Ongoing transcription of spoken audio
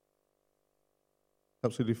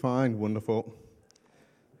Absolutely fine. Wonderful.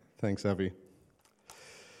 Thanks, Avi.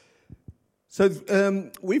 So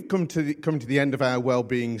we've come to the end of our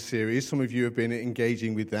well-being series. Some of you have been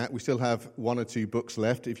engaging with that. We still have one or two books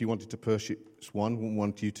left. If you wanted to purchase one, wouldn't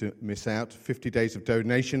want you to miss out. 50 days of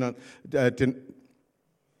donation.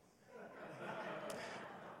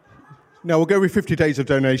 No, we'll go with 50 days of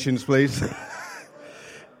donations, please.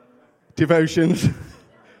 Devotions.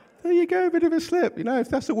 There you go, a bit of a slip. You know, if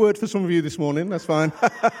that's a word for some of you this morning, that's fine.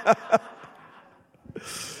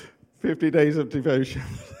 50 days of devotion.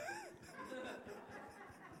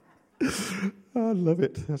 Oh, I love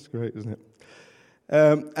it. That's great, isn't it?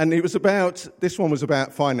 And this one was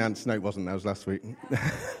about finance. No, it wasn't. That was last week.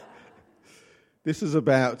 This is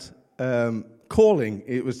about calling.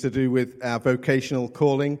 It was to do with our vocational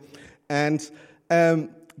calling. And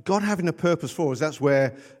God having a purpose for us, that's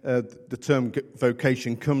where the term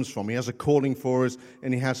vocation comes from. He has a calling for us,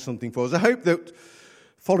 and he has something for us. I hope that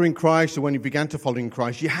following Christ, or when you began to follow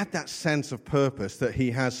Christ, you had that sense of purpose, that he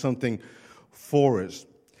has something for us.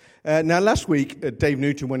 Now, last week, Dave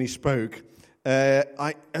Newton, when he spoke,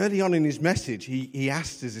 early on in his message, he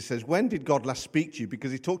asked us, he says, when did God last speak to you?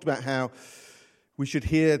 Because he talked about how we should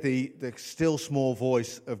hear the still small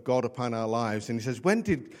voice of God upon our lives. And he says, when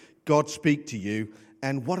did God speak to you?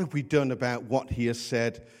 And what have we done about what he has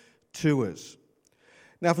said to us?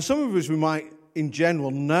 Now, for some of us, we might, in general,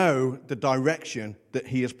 know the direction that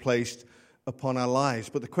he has placed upon our lives.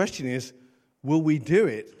 But the question is, will we do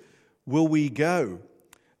it? Will we go?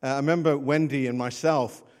 I remember Wendy and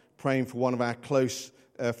myself praying for one of our close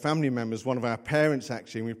family members, one of our parents,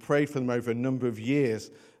 actually. And we prayed for them over a number of years.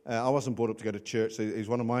 I wasn't brought up to go to church, so he's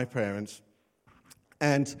one of my parents.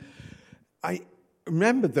 And I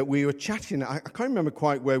remembered that we were chatting. I can't remember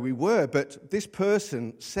quite where we were, but this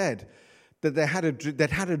person said that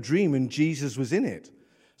they'd had a dream and Jesus was in it.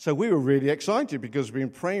 So we were really excited because we've been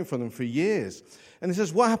praying for them for years. And he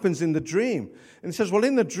says, what happens in the dream? And he says, well,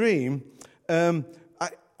 in the dream,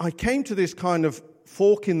 I came to this kind of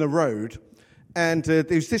fork in the road, and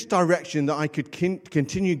there's this direction that I could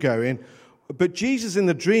continue going. But Jesus in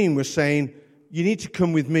the dream was saying, you need to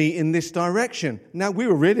come with me in this direction. Now, we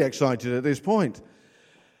were really excited at this point.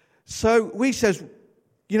 So we says,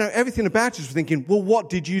 everything about us was thinking, well, what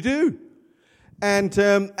did you do? And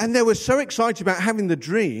they were so excited about having the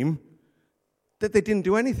dream that they didn't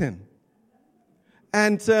do anything.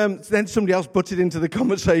 And then somebody else butted into the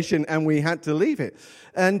conversation, and we had to leave it.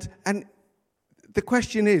 And the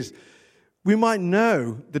question is, we might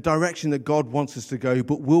know the direction that God wants us to go,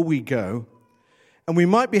 but will we go? And we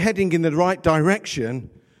might be heading in the right direction,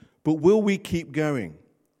 but will we keep going?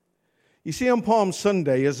 You see, on Palm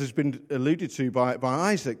Sunday, as has been alluded to by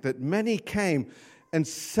Isaac, that many came and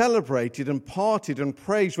celebrated and partied and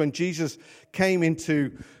praised when Jesus came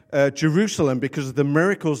into Jerusalem because of the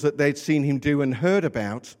miracles that they'd seen him do and heard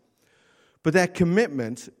about. But their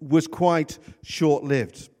commitment was quite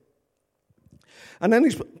short-lived. And then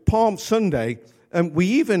this Palm Sunday, we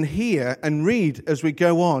even hear and read as we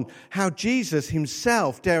go on how Jesus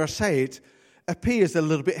himself, dare I say it, appears a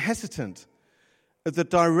little bit hesitant of the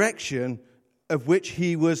direction of which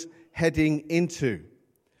he was heading into.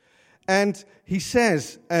 And he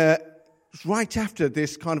says, right after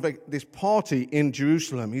this this party in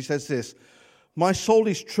Jerusalem, he says this, my soul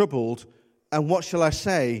is troubled, and what shall I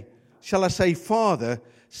say? Shall I say, Father,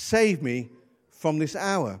 save me from this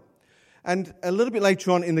hour? And a little bit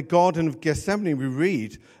later on in the Garden of Gethsemane, we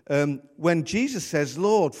read, when Jesus says,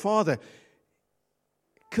 Lord, Father,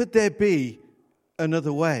 could there be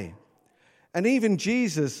another way? And even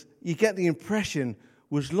Jesus, you get the impression,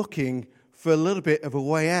 was looking for a little bit of a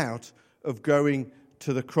way out of going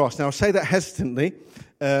to the cross. Now, I say that hesitantly,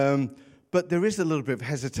 but there is a little bit of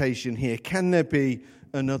hesitation here. Can there be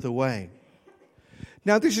another way?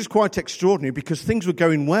 Now, this is quite extraordinary because things were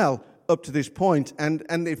going well up to this point, and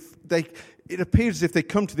it appears as if they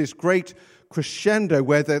come to this great crescendo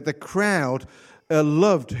where the crowd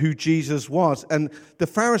loved who Jesus was, and the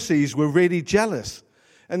Pharisees were really jealous.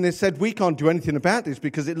 And they said, we can't do anything about this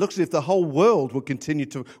because it looks as if the whole world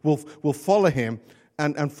will follow him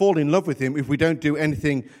and fall in love with him if we don't do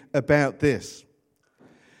anything about this.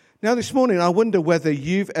 Now, this morning, I wonder whether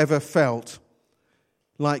you've ever felt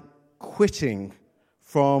like quitting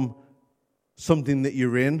from something that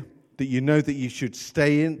you're in, that you know that you should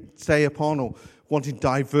stay upon, or wanting to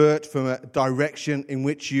divert from a direction in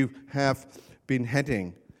which you have been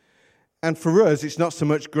heading. And for us, it's not so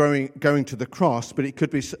much going to the cross, but it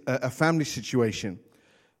could be a family situation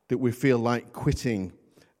that we feel like quitting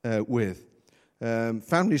with.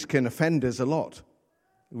 Families can offend us a lot.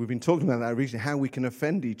 We've been talking about that recently, how we can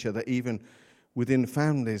offend each other even within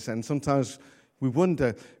families. And sometimes We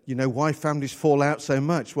wonder, why families fall out so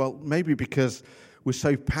much. Well, maybe because we're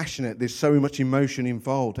so passionate, there's so much emotion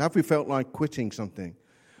involved. Have we felt like quitting something?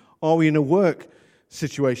 Are we in a work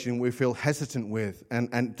situation we feel hesitant with,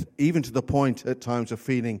 and even to the point at times of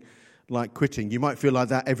feeling like quitting? You might feel like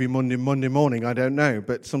that every Monday morning, I don't know,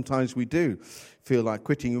 but sometimes we do feel like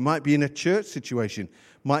quitting. We might be in a church situation,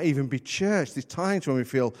 might even be church. There's times when we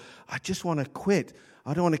feel, I just want to quit.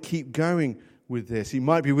 I don't want to keep going with this. You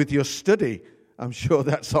might be with your study. I'm sure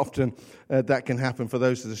that's often, that can happen for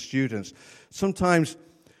those of the students. Sometimes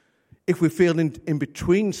if we feel in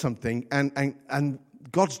between something and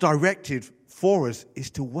God's directive for us is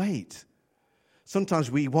to wait. Sometimes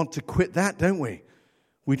we want to quit that, don't we?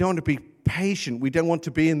 We don't want to be patient. We don't want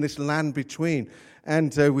to be in this land between.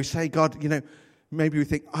 And we say, God, maybe we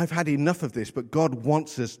think, I've had enough of this, but God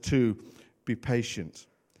wants us to be patient.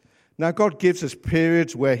 Now, God gives us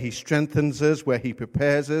periods where he strengthens us, where he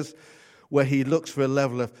prepares us, where he looks for a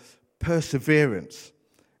level of perseverance.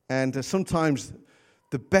 And sometimes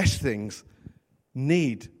the best things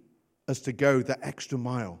need us to go that extra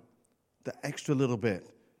mile, the extra little bit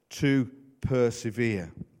to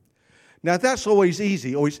persevere. Now, that's always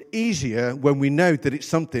easy, or it's easier when we know that it's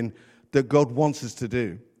something that God wants us to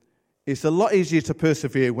do. It's a lot easier to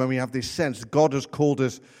persevere when we have this sense God has called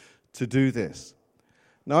us to do this.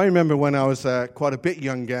 Now, I remember when I was quite a bit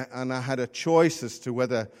younger and I had a choice as to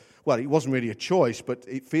whether, well, it wasn't really a choice, but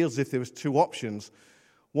it feels as if there was two options.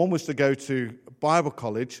 One was to go to Bible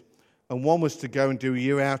college, and one was to go and do a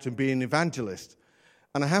year out and be an evangelist.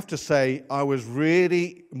 And I have to say, I was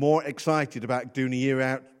really more excited about doing a year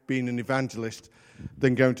out being an evangelist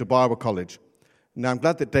than going to Bible college. Now, I'm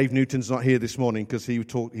glad that Dave Newton's not here this morning because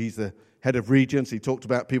he's the head of Regents. He talked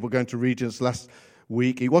about people going to Regents last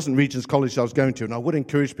week. It wasn't Regents College I was going to, and I would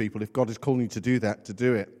encourage people, if God is calling you to do that, to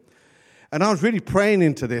do it. And I was really praying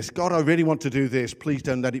into this. God, I really want to do this. Please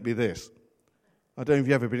don't let it be this. I don't know if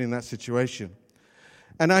you've ever been in that situation.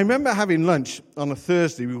 And I remember having lunch on a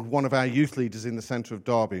Thursday with one of our youth leaders in the centre of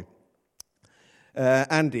Derby.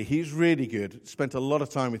 Andy, he's really good. Spent a lot of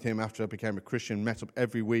time with him after I became a Christian, met up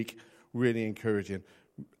every week, really encouraging.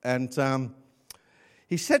 And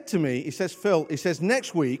he said to me, he says, Phil,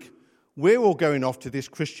 next week, we're all going off to this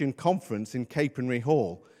Christian conference in Capernwray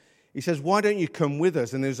Hall. He says, why don't you come with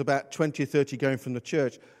us? And there's about 20 or 30 going from the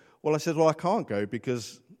church. Well, I said, well, I can't go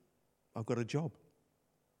because I've got a job.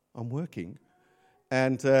 I'm working.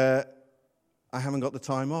 And I haven't got the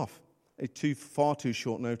time off. It's far too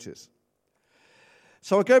short notice.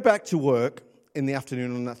 So I go back to work in the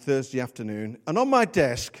afternoon, on that Thursday afternoon, and on my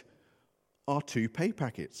desk are 2 pay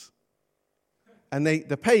packets. And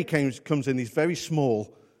the pay comes in these very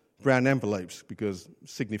small brown envelopes because it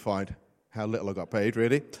signified how little I got paid,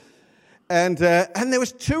 really. And there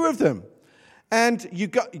was 2 of them. And you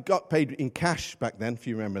got paid in cash back then, if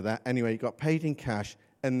you remember that. Anyway, you got paid in cash,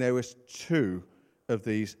 and there was 2 of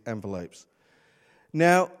these envelopes.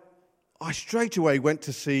 Now, I straight away went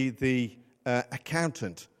to see the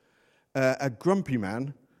accountant, a grumpy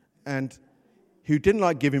man, and who didn't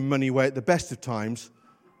like giving money away at the best of times.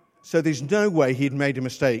 So there's no way he'd made a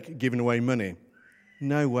mistake giving away money.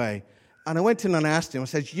 No way. And I went in and asked him, I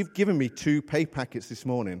said, you've given me 2 pay packets this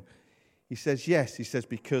morning. He says, yes. He says,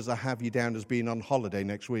 because I have you down as being on holiday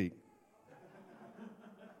next week.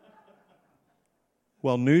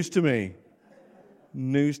 Well, news to me.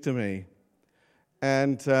 News to me.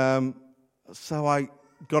 And so I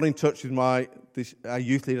got in touch with our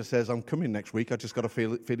youth leader. Says, I'm coming next week. I just got a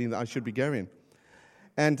feeling that I should be going.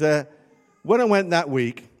 And when I went that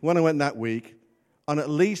week, on at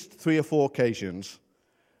least 3 or 4 occasions,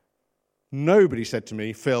 nobody said to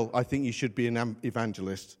me, Phil, I think you should be an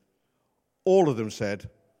evangelist. All of them said,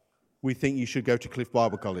 we think you should go to Cliff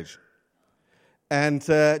Bible College. And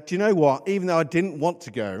do you know what? Even though I didn't want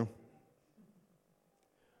to go,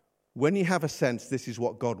 when you have a sense this is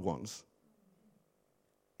what God wants,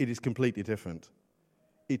 it is completely different.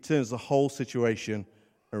 It turns the whole situation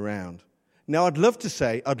around. Now, I'd love to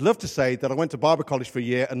say that I went to Bible college for a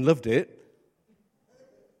year and loved it.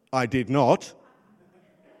 I did not.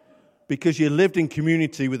 Because you lived in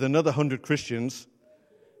community with another 100 Christians,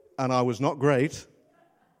 and I was not great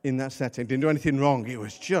in that setting. Didn't do anything wrong. It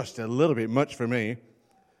was just a little bit much for me.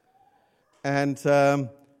 And then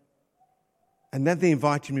they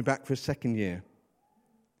invited me back for a second year.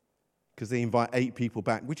 Because they invite 8 people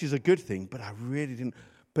back, which is a good thing, but I really didn't.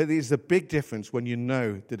 But there's a big difference when you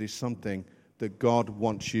know that it's something that God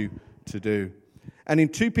wants you to do. And in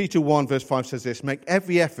 2 Peter 1, verse 5 says this, make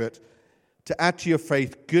every effort to add to your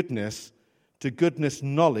faith goodness, to goodness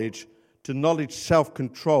knowledge, to knowledge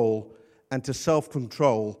self-control, and to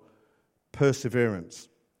self-control perseverance.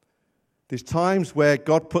 There's times where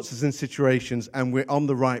God puts us in situations and we're on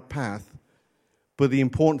the right path, but the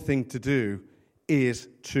important thing to do is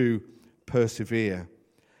to persevere.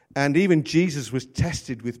 And even Jesus was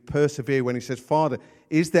tested with persevere when he says, Father,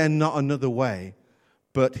 is there not another way?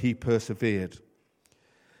 But he persevered.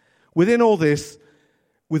 Within all this,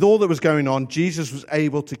 with all that was going on, Jesus was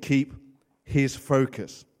able to keep his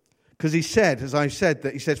focus. Because he said, as I said,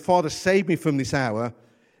 that he said, Father, save me from this hour.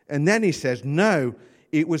 And then he says, no,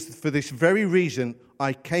 it was for this very reason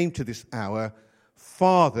I came to this hour.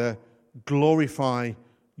 Father, glorify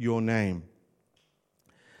your name.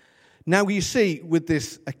 Now, you see, with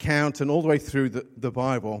this account and all the way through the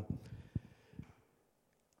Bible,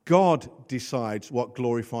 God decides what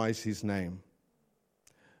glorifies his name.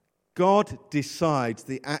 God decides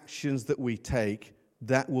the actions that we take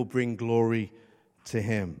that will bring glory to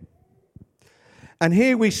him. And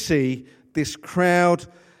here we see this crowd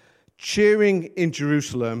cheering in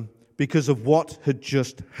Jerusalem because of what had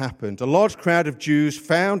just happened. A large crowd of Jews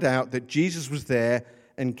found out that Jesus was there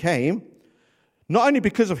and came, not only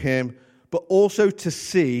because of him, but also to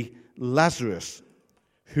see Lazarus,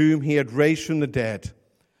 whom he had raised from the dead.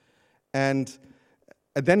 And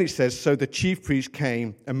then it says, so the chief priests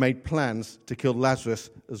came and made plans to kill Lazarus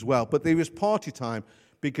as well. But there was party time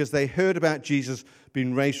because they heard about Jesus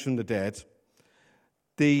being raised from the dead.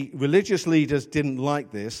 The religious leaders didn't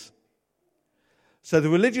like this. So the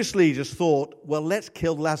religious leaders thought, well, let's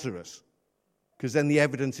kill Lazarus, because then the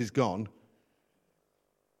evidence is gone.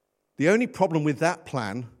 The only problem with that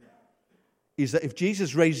plan is that if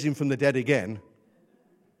Jesus raises him from the dead again,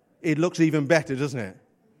 it looks even better, doesn't it?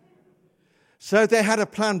 So they had a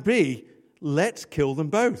plan B. Let's kill them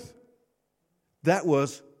both. That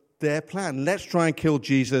was their plan. Let's try and kill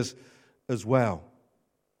Jesus as well.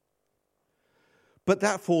 But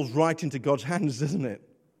that falls right into God's hands, doesn't it?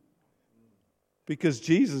 Because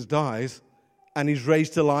Jesus dies and he's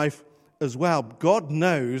raised to life as well. God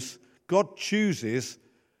knows, God chooses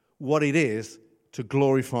what it is to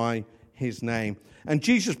glorify his name. And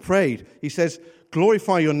Jesus prayed. He says,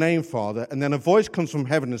 glorify your name, Father. And then a voice comes from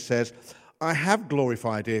heaven and says, I have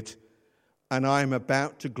glorified it, and I am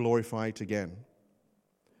about to glorify it again.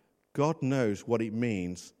 God knows what it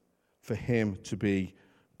means for him to be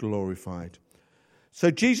glorified. So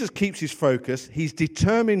Jesus keeps his focus. He's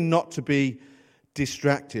determined not to be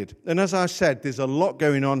distracted. And as I said, there's a lot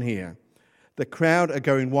going on here. The crowd are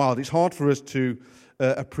going wild. It's hard for us to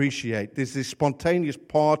appreciate. There's this spontaneous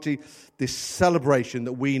party, this celebration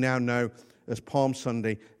that we now know as Palm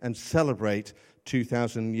Sunday and celebrate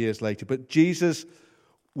 2,000 years later. But Jesus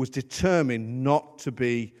was determined not to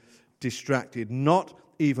be distracted, not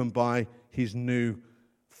even by his new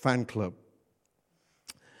fan club.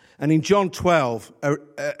 And in John 12,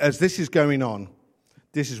 as this is going on,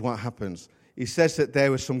 this is what happens. He says that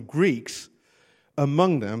there were some Greeks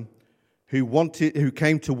among them who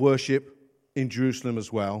came to worship in Jerusalem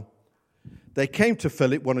as well. They came to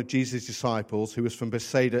Philip, one of Jesus' disciples, who was from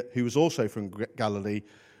Bethsaida, who was also from Galilee,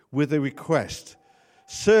 with a request.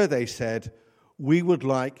 Sir, they said, we would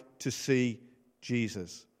like to see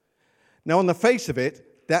Jesus. Now, on the face of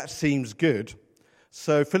it, that seems good.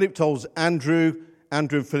 So Philip tells Andrew and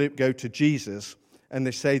Philip go to Jesus, and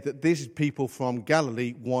they say that these people from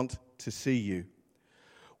Galilee want to see you.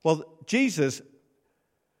 Well, Jesus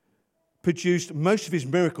produced most of his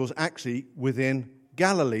miracles actually within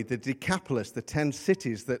Galilee, the Decapolis, the 10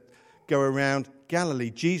 cities that go around Galilee.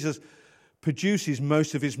 Jesus produces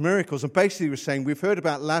most of his miracles. And basically he was saying, we've heard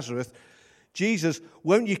about Lazarus. Jesus,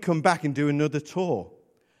 won't you come back and do another tour?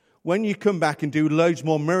 When you come back and do loads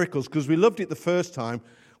more miracles, because we loved it the first time,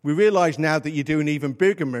 we realize now that you're doing even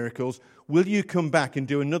bigger miracles. Will you come back and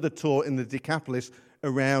do another tour in the Decapolis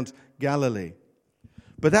around Galilee?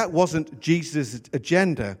 But that wasn't Jesus'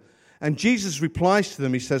 agenda. And Jesus replies to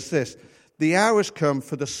them, he says this, the hour has come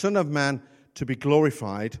for the Son of Man to be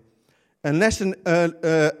glorified. Unless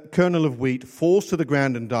a kernel of wheat falls to the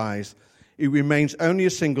ground and dies, it remains only a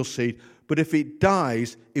single seed. But if it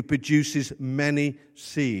dies, it produces many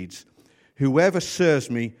seeds. Whoever serves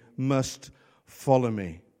me must follow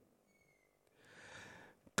me.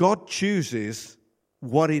 God chooses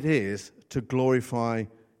what it is to glorify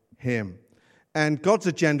him. And God's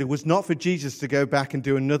agenda was not for Jesus to go back and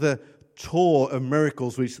do another tour of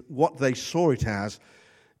miracles, which what they saw it as.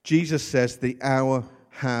 Jesus says the hour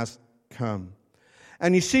has come.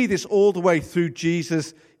 And you see this all the way through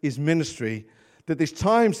Jesus' ministry, that there's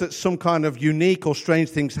times that some kind of unique or strange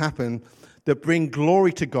things happen that bring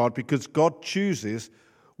glory to God because God chooses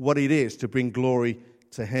what it is to bring glory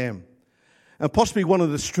to him. And possibly one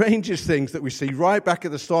of the strangest things that we see right back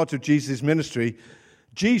at the start of Jesus' ministry,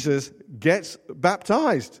 Jesus gets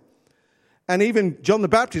baptized. And even John the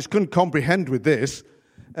Baptist couldn't comprehend with this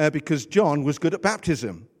because John was good at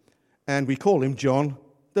baptism. And we call him John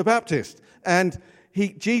the Baptist. And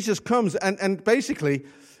Jesus comes and basically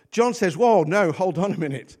John says, whoa, no, hold on a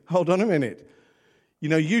minute. You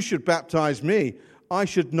know, you should baptize me. I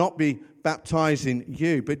should not be baptizing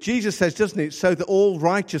you. But Jesus says, doesn't it, so that all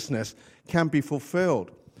righteousness can be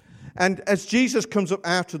fulfilled. And as Jesus comes up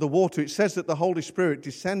out of the water, it says that the Holy Spirit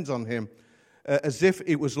descends on him as if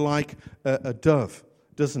it was like a dove,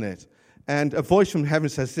 doesn't it? And a voice from heaven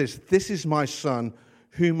says this is my Son,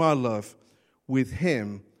 whom I love. With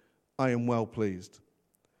him I am well pleased.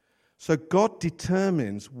 So God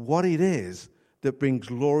determines what it is that brings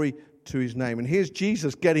glory to his name. And here's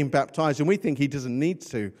Jesus getting baptized, and we think he doesn't need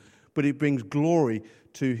to, but it brings glory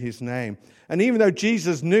to his name. And even though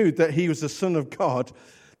Jesus knew that he was the Son of God,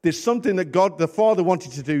 there's something that God the Father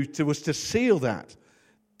wanted to do was to seal that.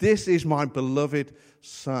 This is my beloved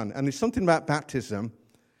Son. And there's something about baptism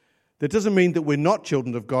that doesn't mean that we're not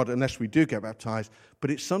children of God unless we do get baptized, but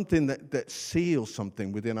it's something that seals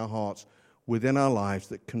something within our hearts, within our lives,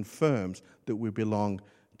 that confirms that we belong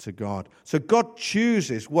to God. So God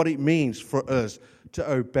chooses what it means for us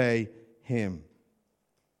to obey him.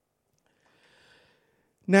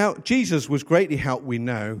 Now, Jesus was greatly helped, we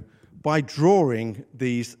know, by drawing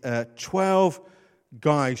these 12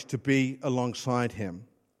 guys to be alongside him.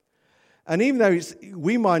 And even though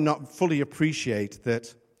we might not fully appreciate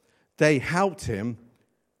that they helped him,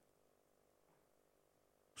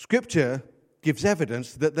 Scripture gives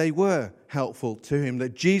evidence that they were helpful to him,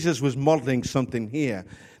 that Jesus was modeling something here.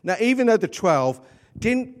 Now, even though the 12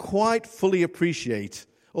 didn't quite fully appreciate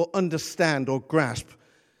or understand or grasp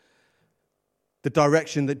the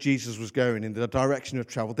direction that Jesus was going in, the direction of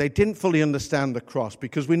travel, they didn't fully understand the cross,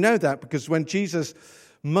 because we know that because when Jesus,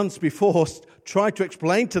 months before, tried to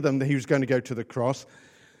explain to them that he was going to go to the cross,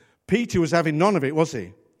 Peter was having none of it, was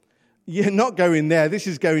he? You're not going there. This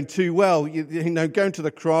is going too well. You know, going to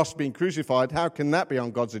the cross, being crucified, how can that be on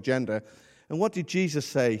God's agenda? And what did Jesus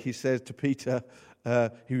say? He says to Peter,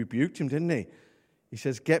 he rebuked him, didn't he? He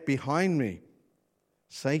says, get behind me,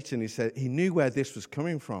 Satan. He said, he knew where this was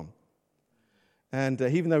coming from. And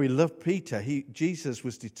even though he loved Peter, Jesus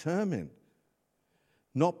was determined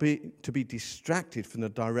not to be distracted from the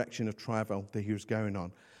direction of travel that he was going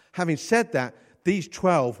on. Having said that, these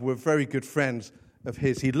 12 were very good friends of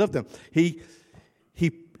his. He loved them. He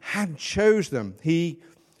had chose them. He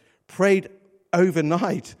prayed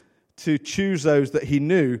overnight to choose those that he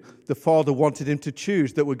knew the Father wanted him to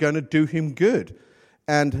choose, that were going to do him good,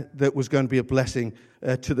 and that was going to be a blessing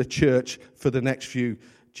to the church for the next few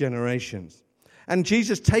generations. And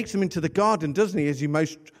Jesus takes them into the garden, doesn't he, as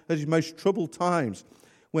his most troubled times,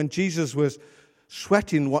 when Jesus was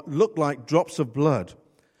sweating what looked like drops of blood.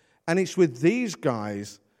 And it's with these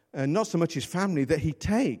guys, and not so much his family, that he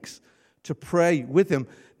takes to pray with them.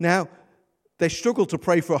 Now, they struggle to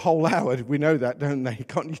pray for a whole hour. We know that, don't they?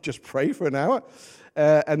 Can't you just pray for an hour?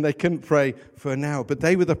 And they couldn't pray for an hour. But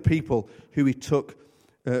they were the people who he took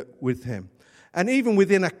with him. And even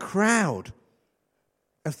within a crowd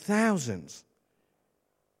of thousands,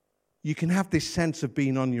 you can have this sense of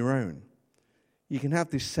being on your own. You can have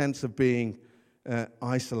this sense of being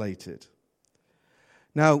isolated.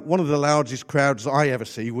 Now, one of the largest crowds I ever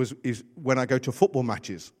see is when I go to football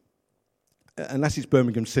matches, unless it's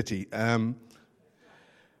Birmingham City.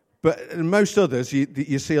 But in most others,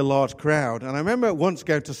 you see a large crowd. And I remember once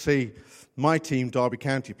going to see my team, Derby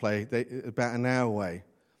County, play about an hour away.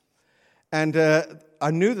 And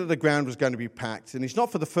I knew that the ground was going to be packed. And it's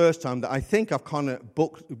not for the first time that I think I've kind of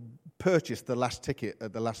purchased the last ticket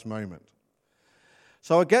at the last moment.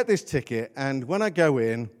 So I get this ticket, and when I go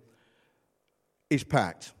in, it's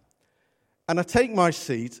packed. And I take my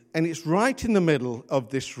seat, and it's right in the middle of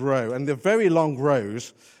this row, and they're very long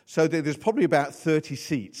rows, so that there's probably about 30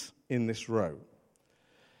 seats in this row.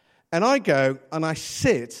 And I go, and I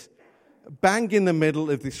sit bang in the middle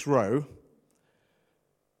of this row.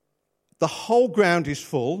 The whole ground is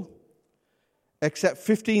full, except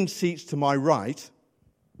 15 seats to my right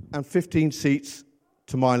and 15 seats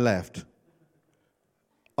to my left.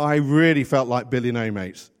 I really felt like Billy No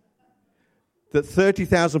Mates. That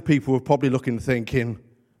 30,000 people were probably looking and thinking,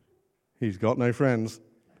 he's got no friends.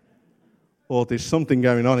 Or there's something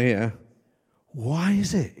going on here. Why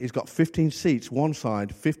is it? He's got 15 seats one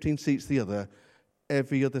side, 15 seats the other.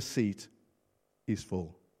 Every other seat is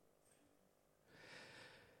full.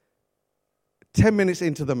 10 minutes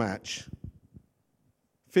into the match,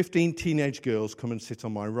 15 teenage girls come and sit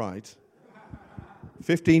on my right.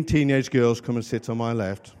 15 teenage girls come and sit on my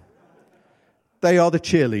left. They are the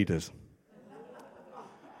cheerleaders.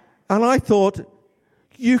 And I thought,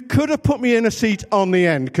 You could have put me in a seat on the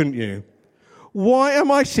end, couldn't you? Why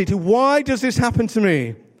am I seated? Why does this happen to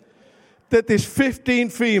me? That there's 15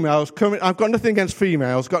 females coming. I've got nothing against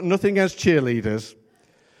females, got nothing against cheerleaders.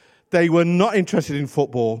 They were not interested in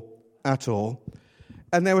football at all.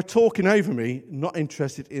 And they were talking over me, not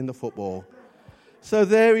interested in the football. So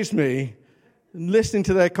there is me, listening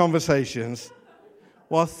to their conversations,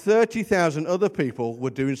 while 30,000 other people were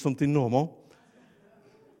doing something normal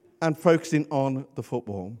and focusing on the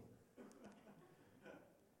football.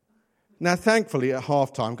 Now, thankfully, at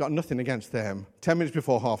halftime, got nothing against them. 10 minutes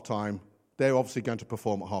before halftime, they're obviously going to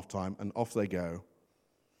perform at halftime, and off they go.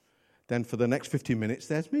 Then for the next 15 minutes,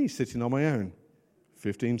 there's me sitting on my own.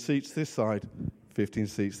 15 seats this side, 15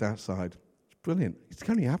 seats that side. It's brilliant. It's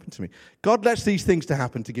only happened to me. God lets these things to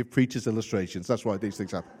happen to give preachers illustrations. That's why these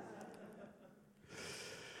things happen.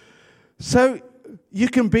 So you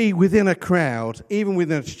can be within a crowd, even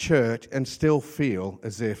within a church, and still feel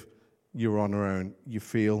as if you're on your own. You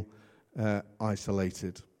feel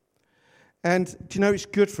isolated. And do you know, it's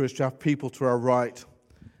good for us to have people to our right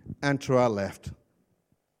and to our left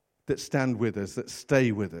that stand with us, that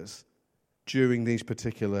stay with us during these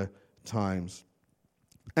particular times.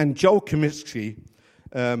 And Joel Comiskey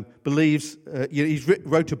believes, he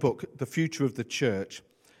wrote a book, The Future of the Church,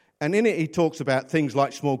 and in it he talks about things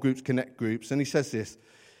like small groups, connect groups, and he says this,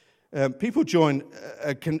 people join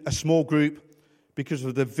a small group because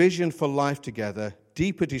of the vision for life together,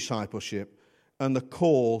 deeper discipleship, and the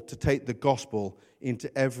call to take the gospel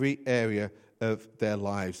into every area of their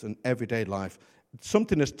lives and everyday life.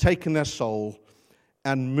 Something has taken their soul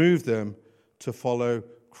and moved them to follow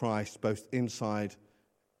Christ, both inside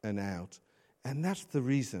and out. And that's the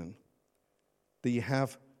reason that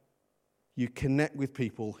you connect with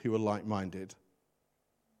people who are like-minded.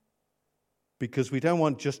 Because we don't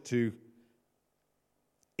want just to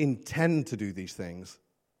intend to do these things.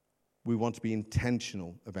 We want to be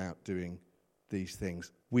intentional about doing these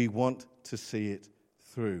things. We want to see it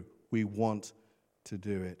through. We want to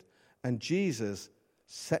do it. And Jesus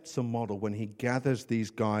sets a model when he gathers these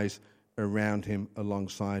guys around him,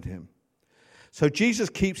 alongside him. So Jesus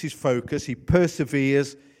keeps his focus, he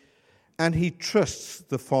perseveres, and he trusts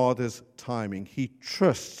the Father's timing. He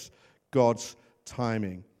trusts God's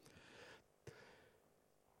timing.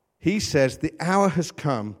 He says, the hour has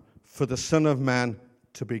come for the Son of Man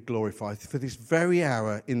to be glorified. For this very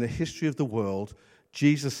hour in the history of the world,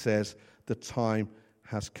 Jesus says the time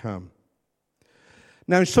has come.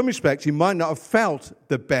 Now, in some respects, he might not have felt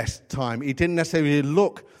the best time. He didn't necessarily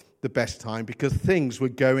look the best time because things were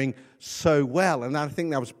going so well. And I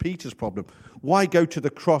think that was Peter's problem. Why go to the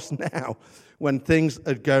cross now when things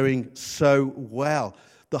are going so well?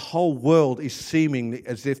 The whole world is seemingly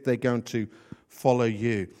as if they're going to follow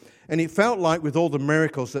you. And it felt like with all the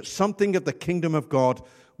miracles that something of the kingdom of God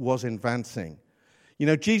was advancing. You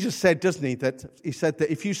know, Jesus said, doesn't he, he said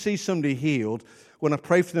that if you see somebody healed, when I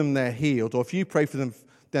pray for them, they're healed, or if you pray for them,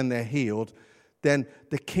 then they're healed, then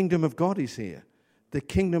the kingdom of God is here. The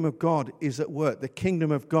kingdom of God is at work. The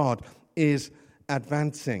kingdom of God is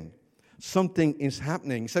advancing. Something is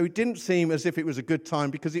happening. So it didn't seem as if it was a good time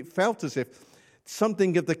because it felt as if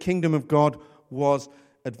something of the kingdom of God was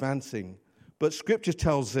advancing. But Scripture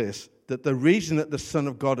tells us that the reason that the Son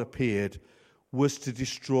of God appeared was to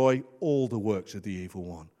destroy all the works of the evil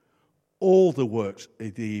one. All the works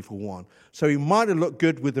of the evil one. So he might have looked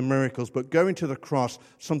good with the miracles, but going to the cross,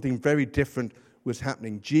 something very different was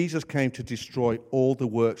happening. Jesus came to destroy all the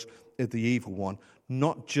works of the evil one,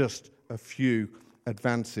 not just a few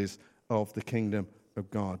advances of the kingdom of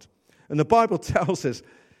God. And the Bible tells us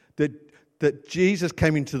that Jesus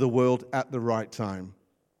came into the world at the right time.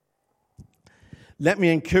 Let me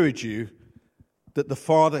encourage you that the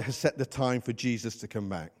Father has set the time for Jesus to come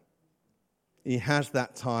back. He has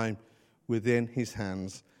that time within his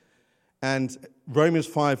hands. And Romans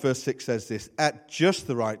 5 verse 6 says this, at just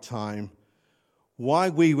the right time,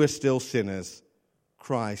 while we were still sinners,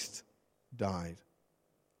 Christ died.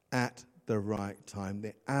 At the right time.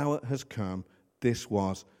 The hour has come. This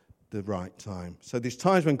was the right time. So there's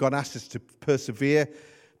times when God asks us to persevere,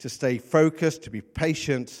 to stay focused, to be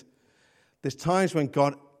patient. There's times when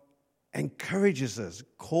God encourages us,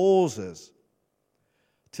 calls us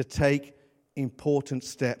to take important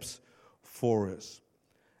steps for us.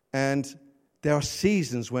 And there are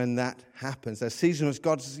seasons when that happens. There's seasons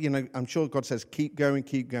when God, I'm sure God says, keep going,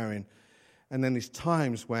 keep going. And then there's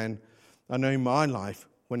times when, I know in my life,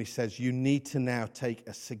 when he says, you need to now take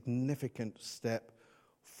a significant step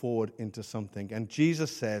forward into something. And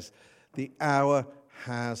Jesus says, the hour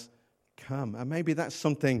has come. And maybe that's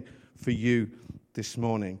something for you this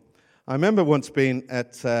morning. I remember once being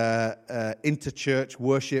at inter-church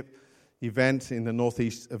worship event in the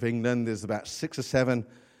northeast of England. There's about 6 or 7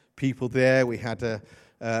 people there. We had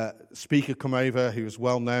a speaker come over who was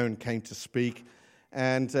well known, came to speak.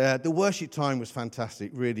 And the worship time was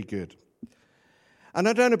fantastic, really good. And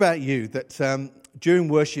I don't know about you, that during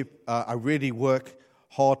worship, I really work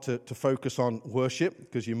hard to focus on worship,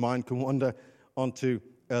 because your mind can wander onto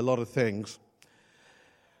a lot of things.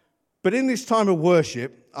 But in this time of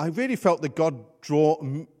worship, I really felt that God draw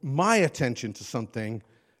my attention to something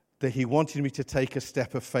that he wanted me to take a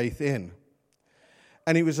step of faith in.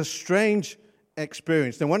 And it was a strange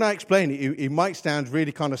experience. Now, when I explain it, it might sound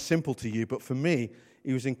really kind of simple to you, but for me,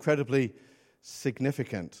 it was incredibly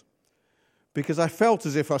significant. Because I felt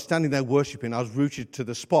as if I was standing there worshiping, I was rooted to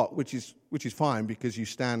the spot, which is fine, because you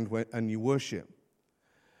stand and you worship.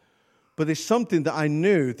 But there's something that I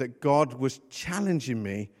knew that God was challenging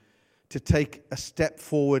me to take a step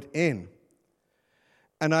forward in.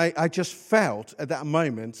 And I just felt at that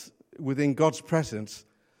moment, within God's presence,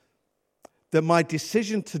 that my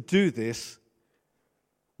decision to do this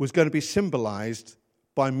was going to be symbolized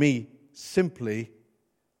by me simply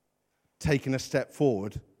taking a step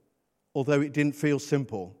forward, although it didn't feel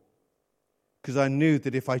simple. Because I knew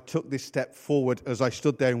that if I took this step forward as I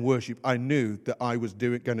stood there in worship, I knew that I was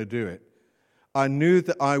going to do it. I knew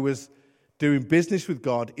that I was doing business with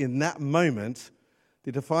God in that moment,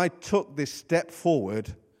 that if I took this step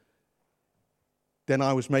forward, then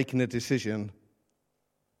I was making a decision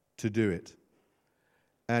to do it.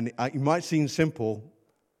 And it might seem simple,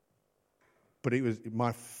 but it was,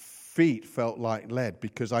 my feet felt like lead,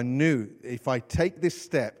 because I knew if I take this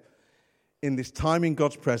step in this time in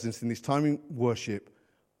God's presence, in this time in worship,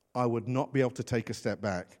 I would not be able to take a step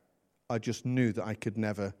back. I just knew that I could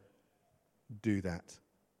never do that.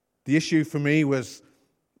 The issue for me was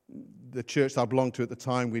the church I belonged to at the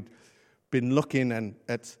time. We'd been looking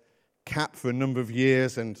at CAP for a number of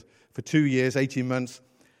years, and for 2 years, 18 months,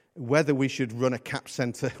 whether we should run a CAP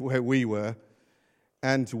centre where we were.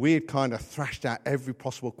 And we had kind of thrashed out every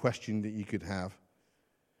possible question that you could have,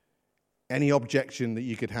 any objection that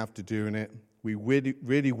you could have to doing it. We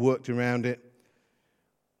really worked around it.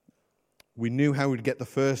 We knew how we'd get the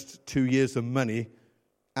first 2 years of money.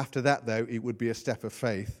 After that, though, it would be a step of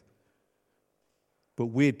faith. But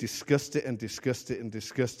we had discussed it and discussed it and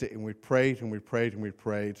discussed it, and we prayed and we prayed and we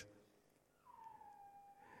prayed.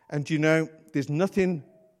 And you know, there's nothing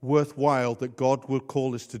worthwhile that God will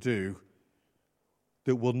call us to do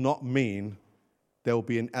that will not mean there will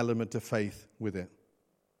be an element of faith with it.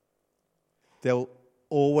 There'll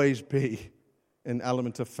always be an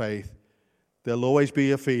element of faith. There'll always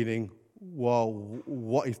be a feeling, well,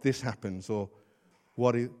 what if this happens? Or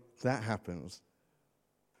what if that happens?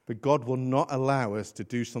 But God will not allow us to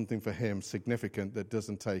do something for him significant that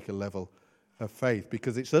doesn't take a level of faith,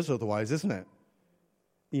 because it's us otherwise, isn't it?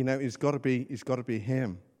 You know, it's got to be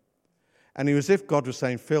him. And it was as if God was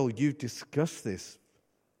saying, Phil, you've discussed this.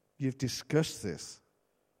 You've discussed this.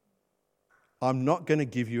 I'm not going to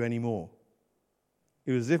give you any more.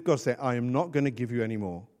 It was as if God said, I am not going to give you any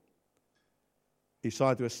more. It's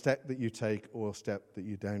either a step that you take or a step that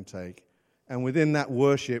you don't take. And within that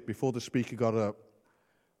worship, before the speaker got up,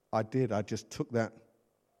 I just took that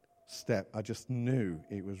step. I just knew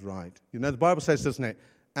it was right. You know, the Bible says, doesn't it?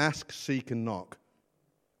 Ask, seek, and knock.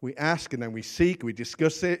 We ask and then we seek, we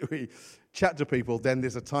discuss it, we chat to people. Then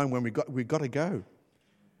there's a time when we've got to go.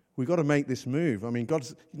 We've got to make this move. I mean,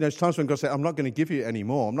 there's times when God said, I'm not going to give you any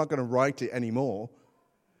more. I'm not going to write it anymore.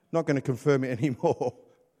 I'm not going to confirm it anymore.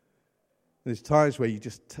 There's times where you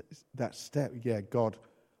just, that step, yeah, God,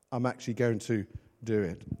 I'm actually going to do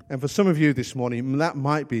it. And for some of you this morning, that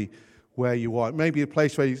might be where you are. It may be a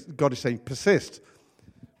place where God is saying, persist.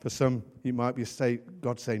 For some, it might be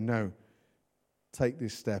God saying, no, take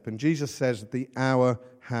this step. And Jesus says, the hour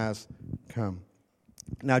has come.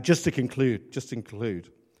 Now, just to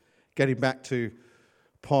conclude, getting back to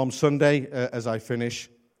Palm Sunday as I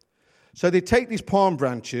finish. So they take these palm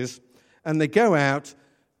branches and they go out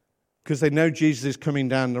because they know Jesus is coming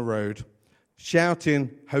down the road,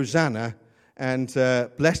 shouting, Hosanna, and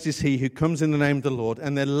blessed is he who comes in the name of the Lord.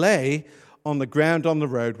 And they lay on the ground on the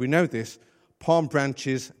road, we know this, palm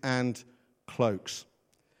branches and cloaks.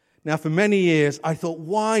 Now, for many years, I thought,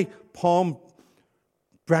 why palm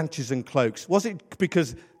branches and cloaks? Was it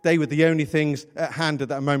because they were the only things at hand at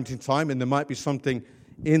that moment in time, and there might be something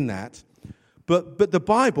in that? But the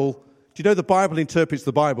Bible, do you know the Bible interprets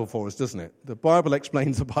the Bible for us, doesn't it? The Bible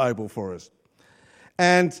explains the Bible for us.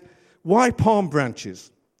 And why palm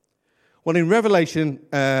branches? Well, in Revelation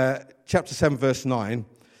chapter 7, verse 9,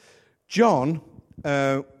 John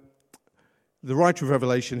the writer of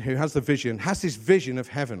Revelation, who has the vision, has this vision of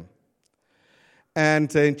heaven.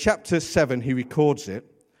 And in chapter 7, he records it.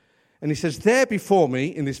 And he says, there before me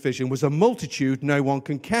in this vision was a multitude no one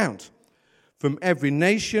can count, from every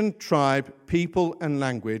nation, tribe, people, and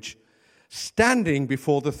language, standing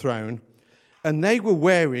before the throne. And they were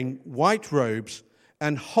wearing white robes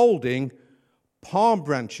and holding palm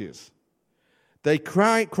branches. They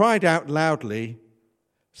cried out loudly,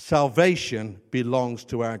 salvation belongs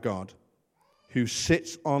to our God, who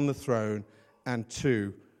sits on the throne, and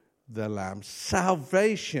to the Lamb.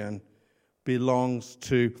 Salvation belongs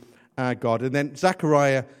to our God. And then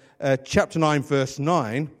Zechariah chapter 9, verse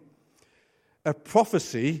 9, a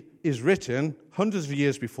prophecy is written hundreds of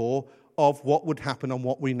years before of what would happen on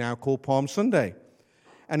what we now call Palm Sunday.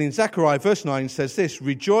 And in Zechariah verse 9 says this,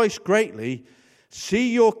 rejoice greatly,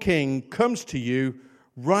 see your king comes to you,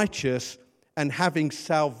 righteous and having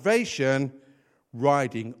salvation,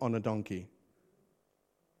 riding on a donkey.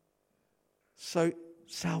 So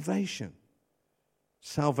salvation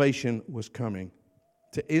was coming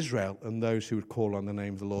to Israel and those who would call on the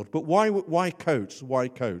name of the Lord. But why coats? Why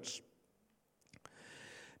coats?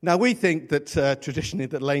 Now, we think that traditionally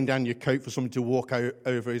that laying down your coat for someone to walk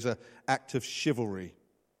over is an act of chivalry.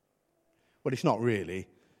 Well, it's not really,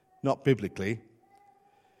 not biblically.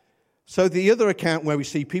 So the other account where we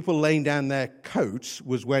see people laying down their coats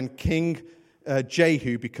was when King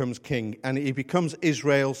Jehu becomes king, and he becomes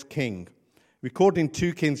Israel's king. Recorded in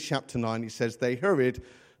 2 Kings chapter 9, it says, they hurried,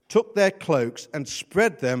 took their cloaks and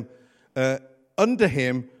spread them under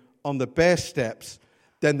him on the bare steps.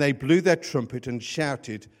 Then they blew their trumpet and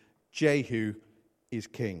shouted, Jehu is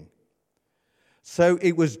king. So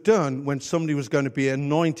it was done when somebody was going to be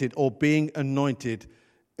anointed or being anointed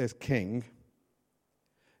as king.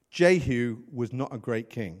 Jehu was not a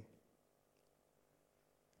great king.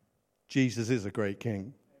 Jesus is a great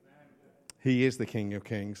king. He is the King of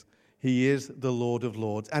Kings. He is the Lord of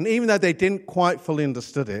Lords. And even though they didn't quite fully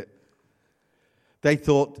understood it, they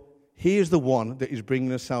thought, he is the one that is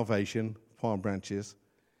bringing us salvation, palm branches.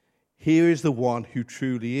 Here is the one who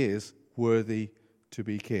truly is worthy to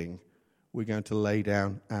be king. We're going to lay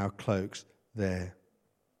down our cloaks there.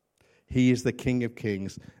 He is the King of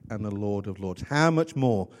Kings and the Lord of Lords. How much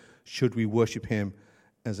more should we worship him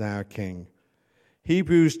as our King?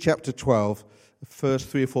 Hebrews chapter 12, the first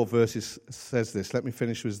 3 or 4 verses says this. Let me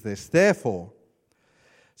finish with this. Therefore,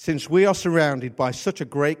 since we are surrounded by such a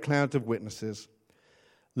great cloud of witnesses,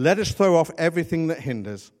 let us throw off everything that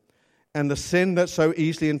hinders and the sin that so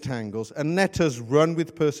easily entangles, and let us run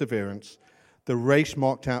with perseverance the race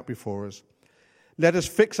marked out before us. Let us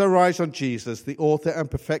fix our eyes on Jesus, the author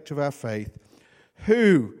and perfecter of our faith,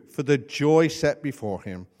 who, for the joy set before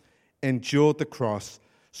him, endured the cross,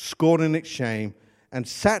 scorning its shame, and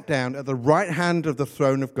sat down at the right hand of the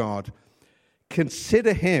throne of God.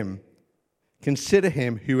 Consider him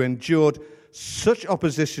who endured such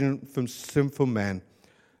opposition from sinful men,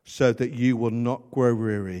 so that you will not grow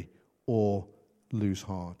weary or lose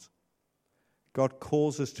heart. God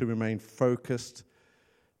calls us to remain focused,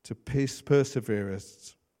 to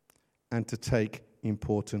perseverance, and to take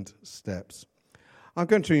important steps. I'm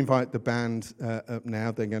going to invite the band up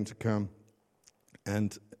now. They're going to come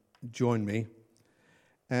and join me.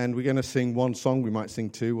 And we're going to sing one song. We might sing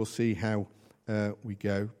 2. We'll see how we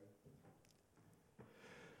go.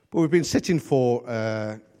 But we've been sitting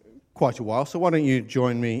for quite a while, so why don't you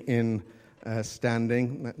join me in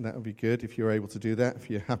standing? That would be good if you're able to do that, if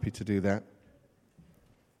you're happy to do that.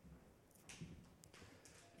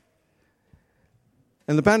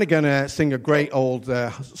 And the band are going to sing a great old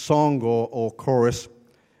song or chorus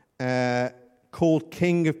called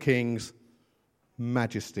King of Kings,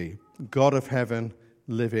 Majesty, God of Heaven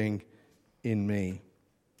living in me.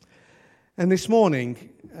 And this morning,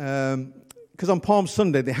 because on Palm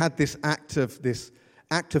Sunday they had this act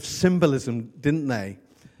of symbolism, didn't they?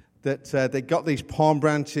 That they got these palm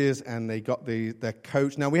branches and they got their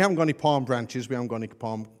coats. Now, we haven't got any palm branches. We haven't got any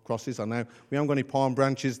palm crosses, I know. We haven't got any palm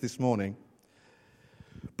branches this morning.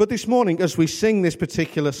 But this morning, as we sing this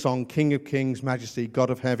particular song, King of Kings, Majesty,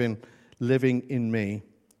 God of Heaven, living in me,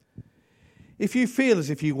 if you feel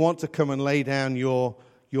as if you want to come and lay down your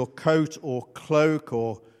coat or cloak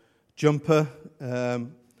or jumper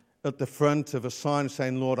at the front of a sign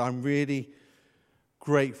saying, Lord, I'm really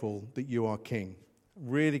grateful that you are King.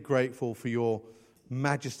 Really grateful for your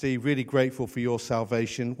majesty, really grateful for your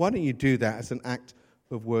salvation. Why don't you do that as an act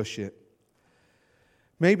of worship?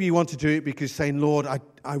 Maybe you want to do it because you're saying, Lord,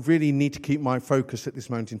 I really need to keep my focus at this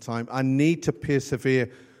moment in time. I need to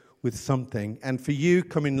persevere with something. And for you,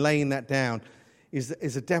 coming laying that down is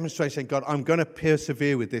a demonstration saying, God, I'm going to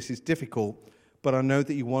persevere with this. It's difficult, but I know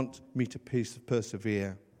that you want me to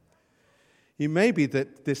persevere. It may be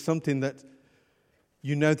that there's something that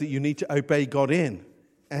you know that you need to obey God in.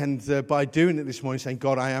 And by doing it this morning, saying,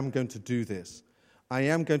 God, I am going to do this. I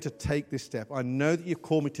am going to take this step. I know that you've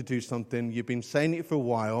called me to do something. You've been saying it for a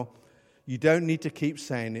while. You don't need to keep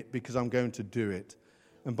saying it because I'm going to do it.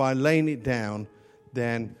 And by laying it down,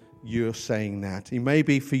 then you're saying that. It may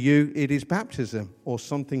be for you, it is baptism or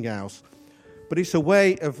something else. But it's a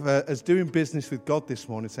way of us doing business with God this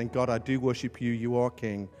morning, saying, God, I do worship you. You are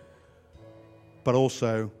King. But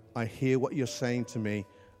also, I hear what you're saying to me.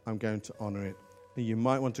 I'm going to honor it. And you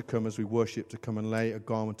might want to come as we worship to come and lay a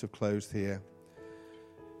garment of clothes here.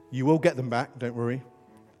 You will get them back, don't worry.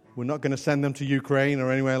 We're not going to send them to Ukraine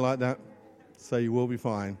or anywhere like that. So you will be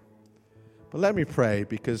fine. But let me pray,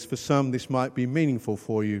 because for some this might be meaningful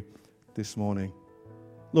for you this morning.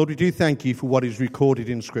 Lord, we do thank you for what is recorded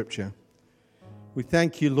in Scripture. We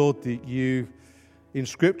thank you, Lord, that you in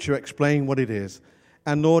Scripture explain what it is.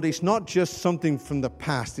 And Lord, it's not just something from the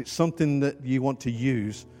past. It's something that you want to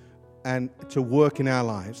use and to work in our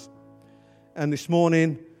lives. And this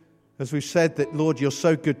morning, as we've said, that, Lord, you're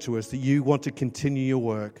so good to us that you want to continue your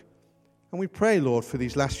work. And we pray, Lord, for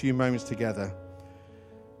these last few moments together,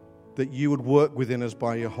 that you would work within us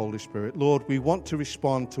by your Holy Spirit. Lord, we want to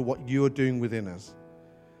respond to what you are doing within us.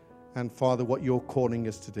 And, Father, what you're calling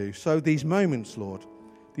us to do. So these moments, Lord,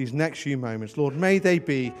 these next few moments, Lord, may they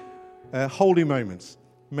be holy moments.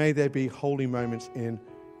 May there be holy moments in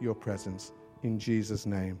your presence. In Jesus'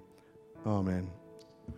 name, amen.